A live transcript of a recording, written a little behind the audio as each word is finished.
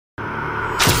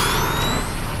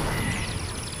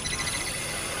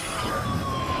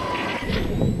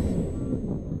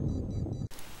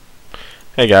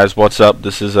Hey guys, what's up?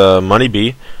 This is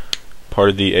MoneyB,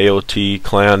 part of the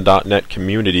AOTclan.net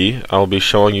community. I will be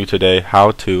showing you today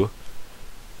how to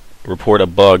report a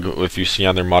bug if you see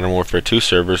on their Modern Warfare 2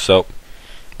 server. So,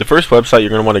 the first website you're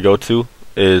going to want to go to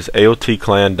is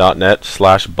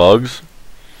AOTclan.net/bugs.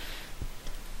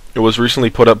 It was recently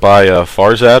put up by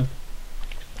Farzad.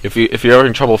 If you're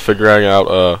having trouble figuring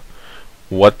out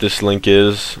what this link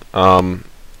is, I'm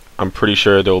pretty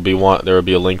sure there will be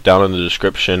a link down in the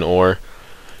description, or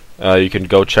you can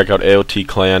go check out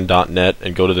AOTclan.net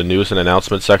and go to the news and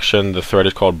announcement section. The thread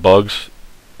is called Bugs.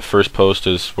 The first post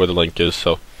is where the link is.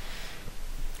 So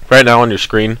right now on your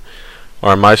screen,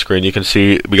 or on my screen, you can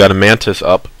see we got a Mantis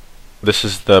up. This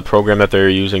is the program that they're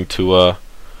using to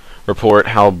report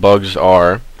how bugs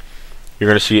are. You're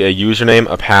going to see a username,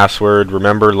 a password.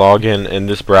 Remember, log in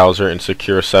this browser and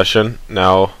secure a session.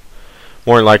 Now,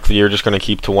 more than likely, you're just going to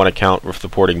keep to one account with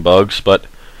reporting bugs, but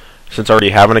since I already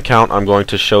have an account, I'm going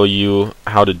to show you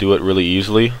how to do it really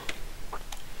easily.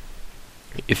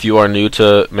 If you are new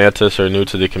to Mantis or new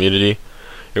to the community,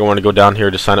 you're going to go down here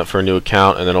to sign up for a new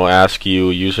account, and then it'll ask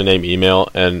you username, email,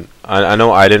 and I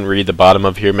know I didn't read the bottom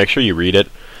of here. Make sure you read it.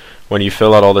 When you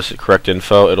fill out all this correct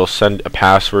info, it'll send a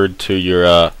password to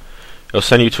your it'll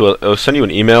send you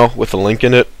an email with a link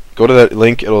in it. Go to that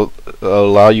link. It'll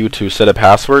allow you to set a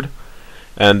password,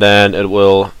 and then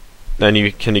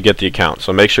you can get the account.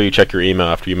 So make sure you check your email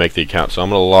after you make the account. So I'm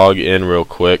going to log in real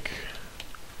quick.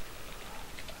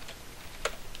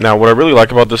 Now, what I really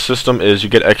like about this system is you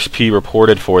get XP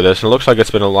reported for this, and it looks like it's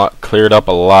been cleared up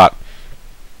a lot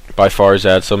by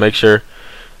Farzad. So make sure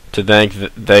to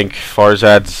thank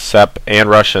Farzad, Sep, and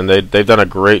Russian. They've done a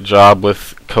great job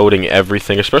with coding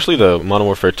everything, especially the Modern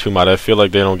Warfare 2 mod. I feel like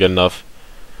they don't get enough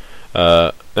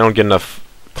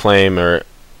claim or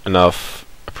enough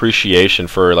appreciation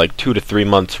for like 2 to 3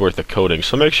 months worth of coding.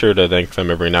 So make sure to thank them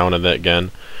every now and then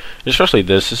again. Especially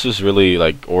this is really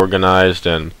like organized,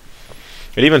 and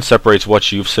it even separates what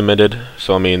you've submitted.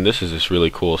 So I mean, this is just really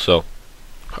cool. So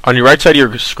on your right side of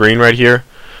your screen right here,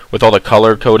 with all the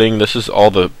color coding, this is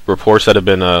all the reports that have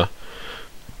been all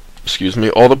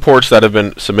the reports that have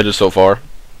been submitted so far.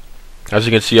 As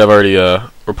you can see, I've already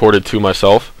reported 2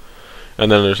 myself, and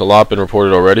then there's a lot been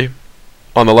reported already.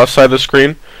 On the left side of the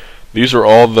screen, these are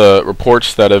all the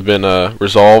reports that have been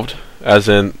resolved, as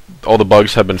in all the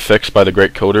bugs have been fixed by the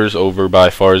great coders over by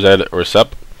Farzad or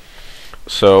Sep.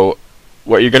 So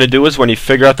what you're going to do is when you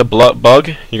figure out the bug,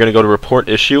 you're going to go to report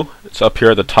issue. It's up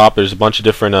here at the top. There's a bunch of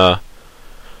different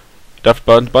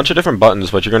buttons,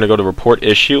 but you're going to go to report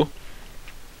issue.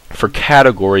 For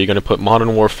category, you're going to put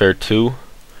Modern Warfare 2.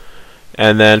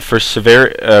 And then for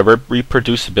severe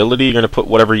reproducibility, you're going to put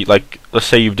whatever you like. Let's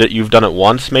say you've done it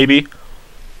once, maybe.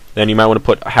 Then you might want to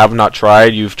put have not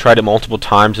tried. You've tried it multiple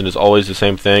times and it's always the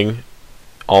same thing.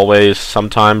 Always.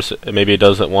 Sometimes maybe it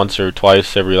does it once or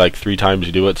twice every like 3 times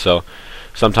you do it. So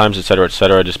sometimes, etc.,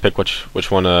 etc. Just pick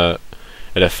which one it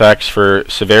affects. For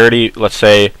severity, let's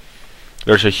say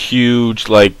there's a huge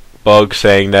like bug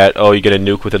saying that you get a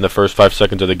nuke within the first 5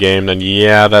 seconds of the game. Then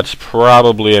yeah, that's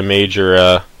probably a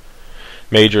major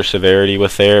severity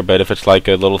with there. But if it's like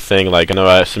a little thing, like I know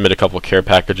I submitted a couple of care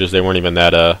packages, they weren't even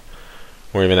that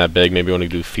big. Maybe you want to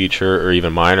do feature or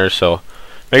even minor. So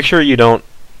make sure you don't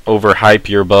overhype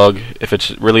your bug. If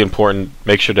it's really important,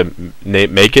 make sure to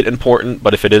make it important,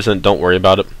 but if it isn't, don't worry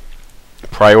about it.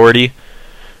 Priority,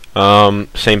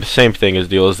 same thing as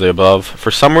deal as the above.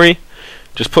 For summary,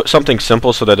 just put something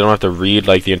simple so that they don't have to read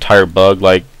like the entire bug.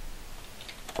 Like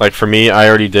for me, I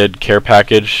already did care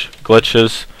package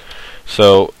glitches,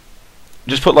 so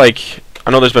just put like,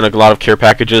 I know there's been a lot of care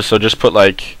packages, so just put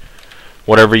like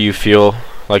whatever you feel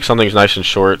like, something's nice and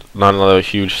short, not a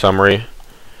huge summary.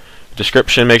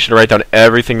 Description, make sure to write down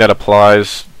everything that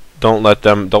applies. Don't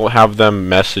have them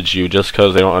message you just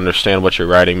because they don't understand what you're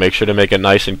writing. Make sure to make it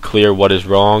nice and clear what is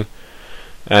wrong.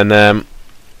 And then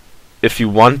if you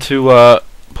want to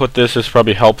put this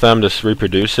probably help them to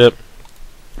reproduce it.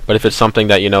 But if it's something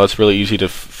that you know it's really easy to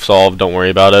solve, don't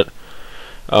worry about it.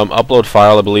 Upload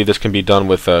file, I believe this can be done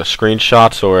with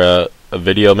screenshots or a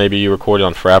video maybe you recorded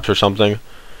on Fraps or something.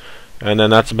 And then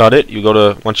that's about it. You go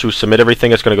to, once you submit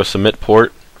everything, it's going to go submit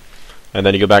port, and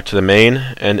then you go back to the main,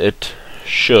 and it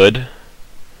should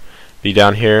be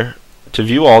down here. To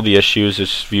view all the issues,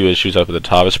 just view issues up at the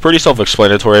top. It's pretty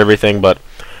self-explanatory, everything, but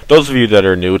those of you that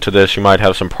are new to this, you might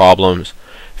have some problems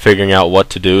figuring out what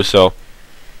to do. So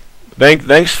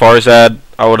thanks Farzad.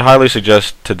 I would highly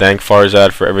suggest to thank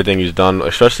Farzad for everything he's done,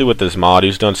 especially with this mod.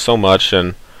 He's done so much,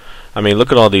 and I mean,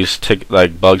 look at all these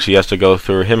bugs he has to go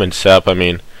through. Him and Sep, I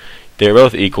mean, they're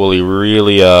both equally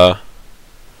really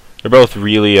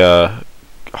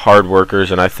hard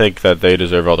workers, and I think that they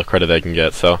deserve all the credit they can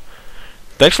get. So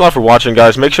thanks a lot for watching,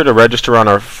 guys. Make sure to register on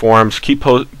our forums. Keep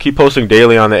posting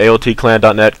daily on the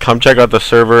AOTclan.net. Come check out the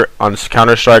server on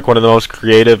Counter-Strike, one of the most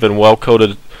creative and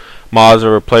well-coded mods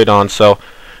ever played on. So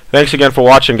thanks again for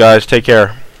watching, guys. Take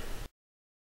care.